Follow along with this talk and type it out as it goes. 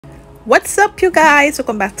What's up, you guys?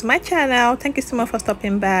 Welcome back to my channel. Thank you so much for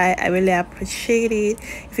stopping by. I really appreciate it.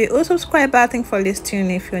 If you're also subscriber, thank you for listening.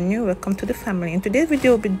 If you're new, welcome to the family. In today's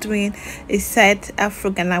video, we'll be doing a side Afro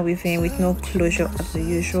Ghana weaving with no closure as the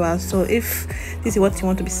usual. So if this is what you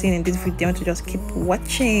want to be seeing in this video, you want to just keep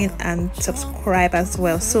watching and subscribe as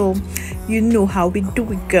well, so you know how we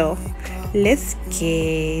do it, girl. Let's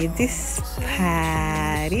get this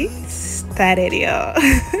party started, y'all.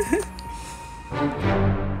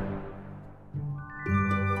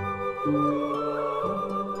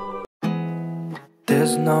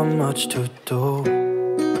 There's not much to do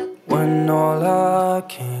when all I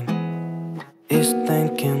can is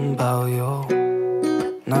thinking about you.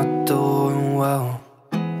 Not doing well,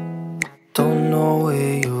 don't know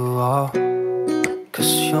where you are,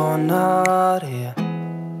 'cause you're not here.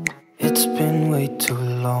 It's been way too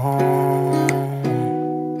long.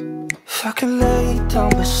 If I could lay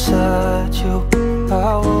down beside you,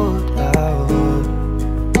 I would,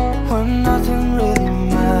 when nothing really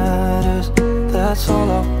matters. That's all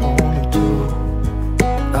I wanna do.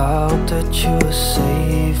 I hope that you are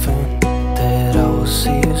safe and that I will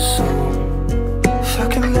see you soon. If I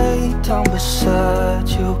can lay down beside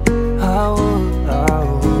you, I would, I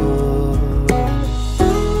would,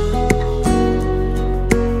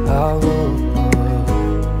 I would,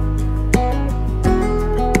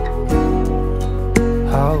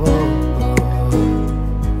 I would.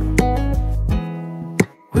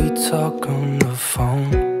 We talk on the phone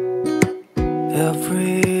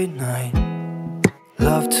every night,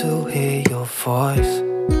 love to hear your voice,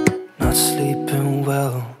 not sleeping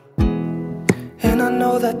well. And I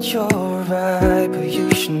know that you're right, but you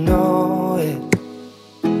should know it.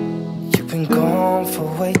 You've been gone for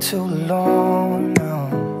way too long now.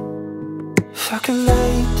 If I could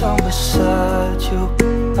lay down beside you,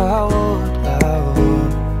 I would,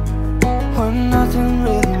 when nothing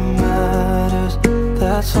really matters.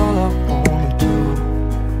 That's all I wanna do.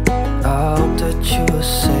 I hope that you are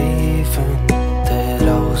safe and that I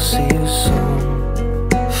will see you soon.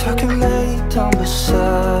 If I can lay down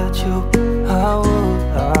beside you, I would,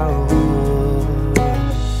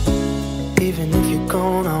 even if you're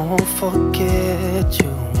gone, I won't forget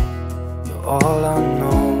you. You're all I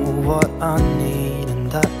know, what I need,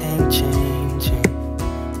 and that ain't changing.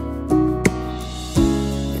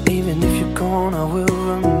 And even if you're gone, I will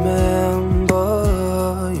remember.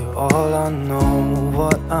 You're all I know,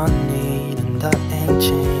 what I need, and that ain't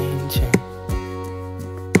changing.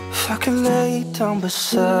 If I could lay down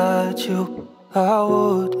beside you, I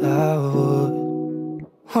would,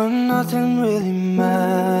 when nothing really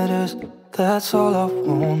matters. That's all I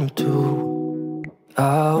wanna do. I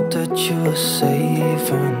hope that you are safe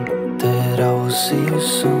and that I will see you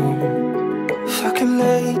soon. If I could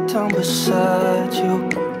lay down beside you,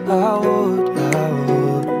 I would,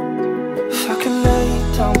 if I could lay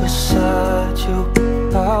down beside you,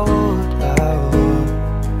 I would,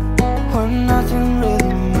 when nothing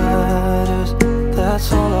really matters. That's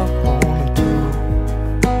all I wanna do.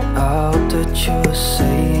 I hope that you are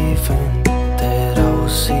safe and that I will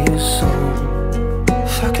see you soon.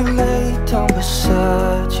 If I could lay down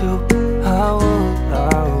beside you, I would, I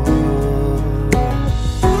would,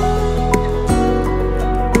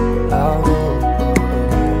 I would,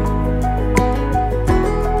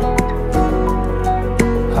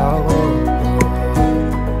 I would.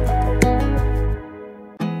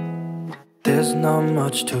 There's not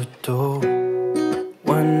much to do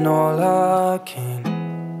when all I can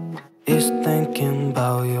is thinking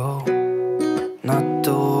about you. Not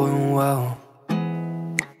doing well,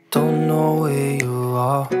 don't know where you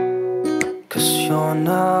are, 'cause you're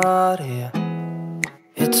not here.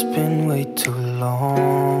 It's been way too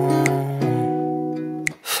long.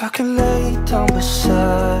 If I could lay down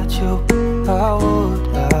beside you, I would,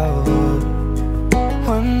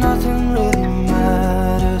 when nothing really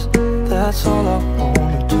matters. That's all I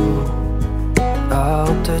wanna do. I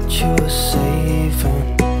hope that you are safe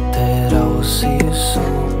and that I will see you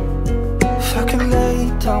soon. If I could lay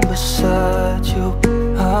down beside you,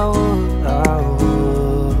 I would, I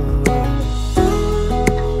would,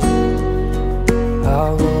 I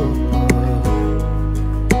would,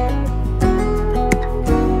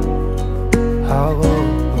 I would.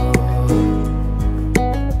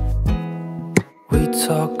 We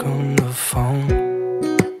talk on the phone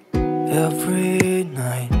every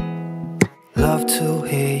night, love to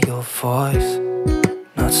hear your voice,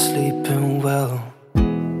 not sleeping well.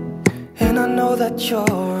 And I know that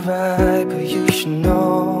you're right, but you should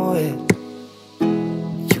know it.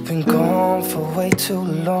 You've been gone for way too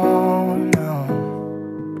long now.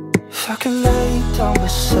 If I could lay down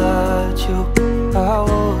beside you, I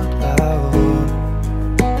would,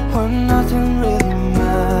 when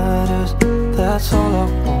that's all I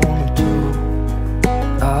wanna do.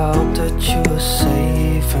 I hope that you are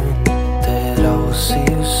safe and that I will see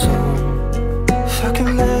you soon. If I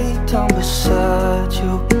can lay down beside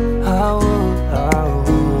you, I would.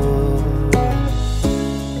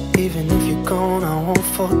 Even if you're gone, I won't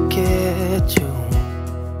forget you.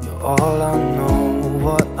 You're all I know,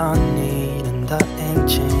 what I need, and that ain't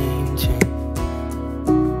changing.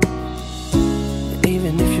 And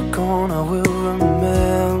even if you're gone, I will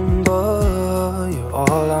remember. You're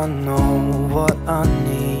all I know, what I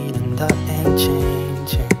need, and that ain't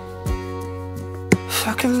changing. If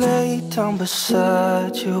I can lay down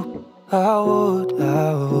beside you, I would.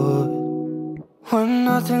 When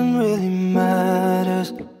nothing really matters,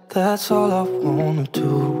 that's all I wanna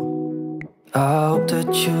do. I hope that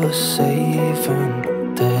you are safe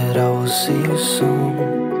and that I will see you soon.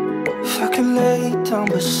 If I can lay down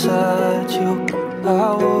beside you, I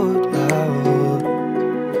would.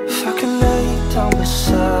 If I can lay down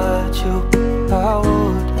beside you, I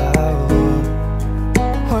would.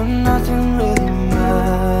 When nothing really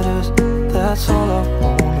matters, that's all I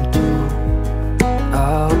wanna do. I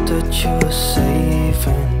hope that you are safe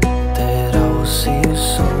and that I will see you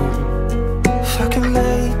soon. If I can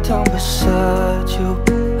lay down beside you,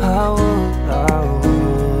 I would. I would.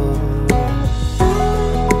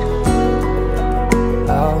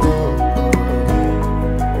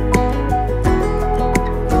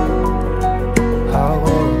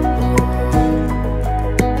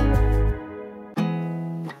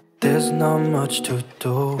 There's not much to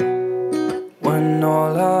do when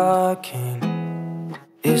all I can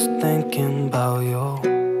is thinking about you.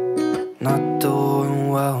 Not doing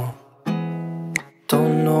well,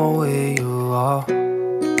 don't know where you are,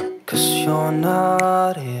 'cause you're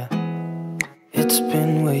not here. It's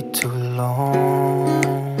been way too long.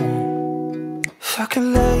 If I can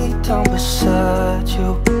lay down beside you,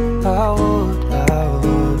 I would.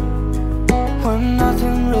 When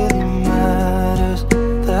nothing really matters,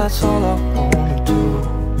 that's all I wanna do.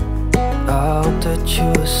 I hope that you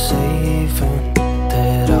are safe and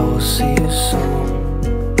that I will see you soon.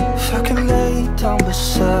 If I can lay down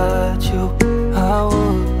beside you, I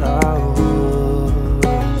would. I would.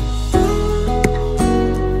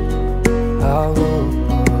 I would.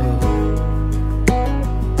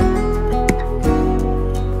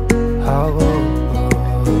 I would.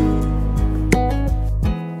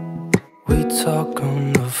 We talk on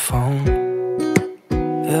the phone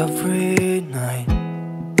every night.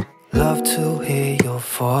 Love to hear your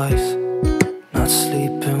voice, not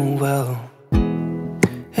sleeping well.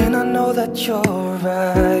 And I know that you're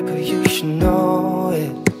right, but you should know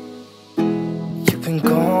it. You've been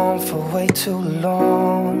gone for way too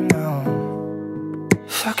long now.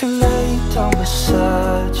 If I can lay down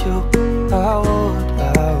beside you, I would.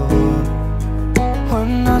 When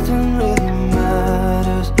nothing really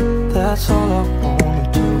matters, that's all I wanna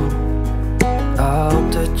do. I hope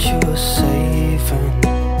that you are safe and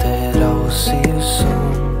that I will see you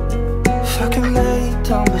soon. If I can lay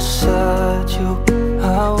down beside you,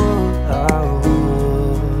 I would.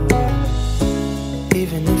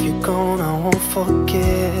 Even if you're gone, I won't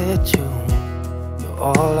forget you. You're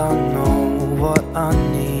all I know, what I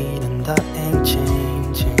need, and that ain't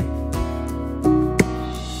changing.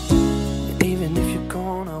 Even if you're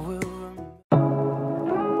gone, I will remember.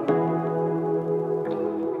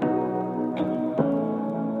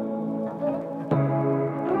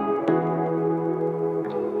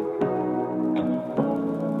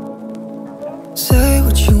 Say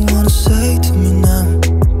what you wanna say to me now.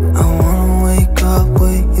 I wanna wake up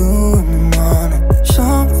with you in the morning.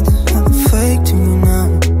 Show me there's nothing fake to me now.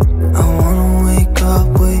 I wanna wake up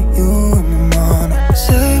with you in the morning.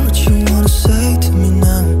 Say what you wanna say to me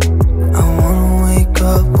now. I wanna wake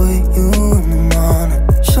up with you in the morning.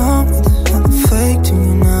 Show me there's nothing fake to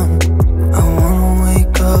me now. I wanna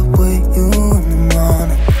wake up with you in the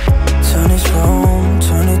morning. Turn this room,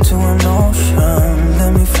 turn it to an ocean.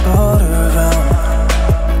 Let me float around.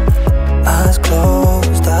 Eyes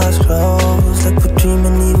closed, like we're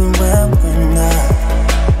dreaming even when we're not.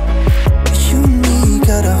 You and me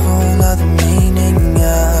got a whole other meaning,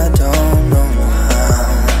 I don't know how.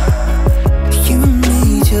 You and me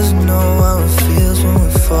just know how it feels when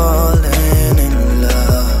we're falling in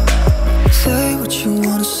love. Say what you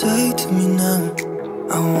wanna say to me now.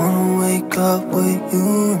 I wanna wake up with you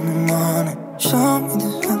in the morning. Show me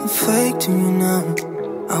there's nothing fake to me now.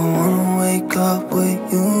 I wanna wake up with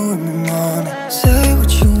you in the morning. Say